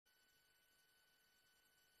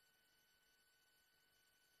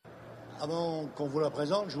Avant qu'on vous la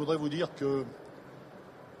présente, je voudrais vous dire que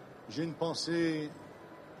j'ai une pensée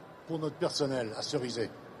pour notre personnel à Cerizay.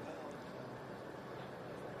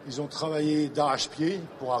 Ils ont travaillé d'arrache-pied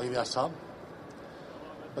pour arriver à ça.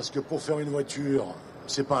 Parce que pour faire une voiture,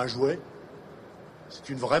 c'est pas un jouet. C'est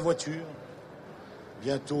une vraie voiture.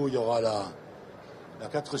 Bientôt, il y aura la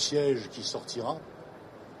 4 sièges qui sortira.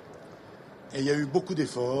 Et il y a eu beaucoup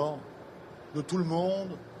d'efforts de tout le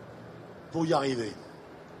monde pour y arriver.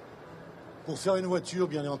 Pour faire une voiture,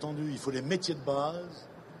 bien entendu, il faut les métiers de base.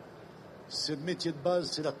 Ces métiers de base,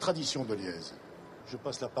 c'est la tradition de Heuliez. Je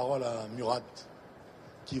passe la parole à Murat,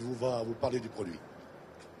 qui va vous parler du produit.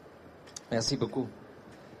 Merci beaucoup.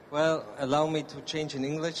 Well, allow me to change in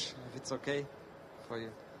English, if it's okay for you.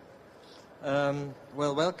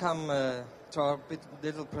 Well, welcome to our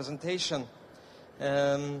little presentation.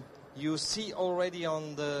 You see already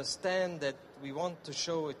on the stand that we want to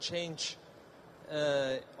show a change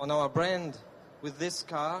on our brand with this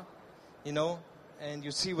car, you know, and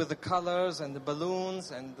you see with the colors and the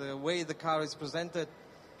balloons and the way the car is presented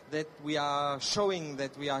that we are showing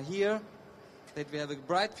that we are here, that we have a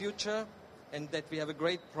bright future, and that we have a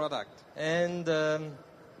great product. And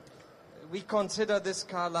we consider this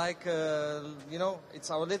car like, you know,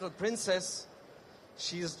 it's our little princess.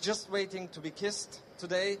 She is just waiting to be kissed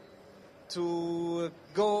today, to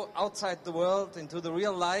go outside the world into the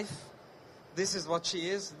real life. This is what she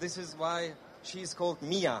is. This is why she is called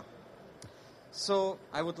Mia. So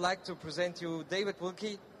I would like to present you David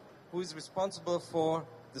Wilkie, who is responsible for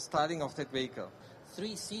the styling of that vehicle.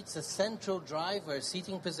 3 seats, a central driver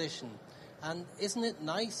seating position. And isn't it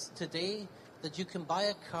nice today that you can buy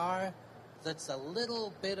a car that's a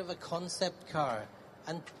little bit of a concept car?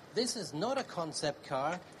 And this is not a concept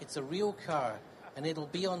car, it's a real car, and it'll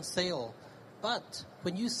be on sale. But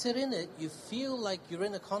when you sit in it, you feel like you're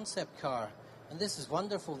in a concept car. And this is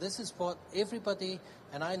wonderful. This is what everybody,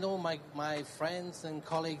 and I know my friends and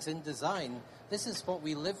colleagues in design, this is what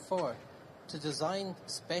we live for, to design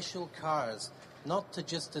special cars, not to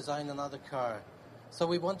just design another car. So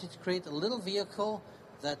we wanted to create a little vehicle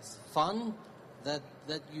that's fun, that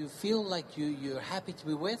you feel like you're happy to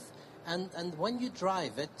be with, and when you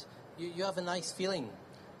drive it, you have a nice feeling.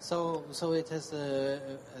 So it has,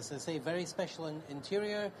 as I say, very special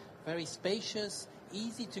interior, very spacious,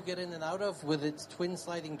 easy to get in and out of with its twin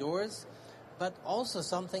sliding doors, but also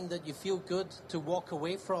something that you feel good to walk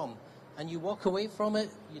away from. And you walk away from it,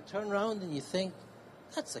 you turn around and you think,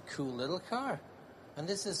 that's a cool little car. And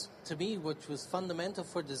this is, to me, which was fundamental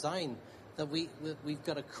for design, that we've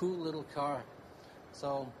got a cool little car.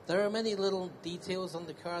 So there are many little details on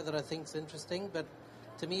the car that I think is interesting, but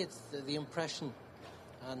to me it's the impression.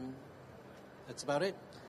 And that's about it.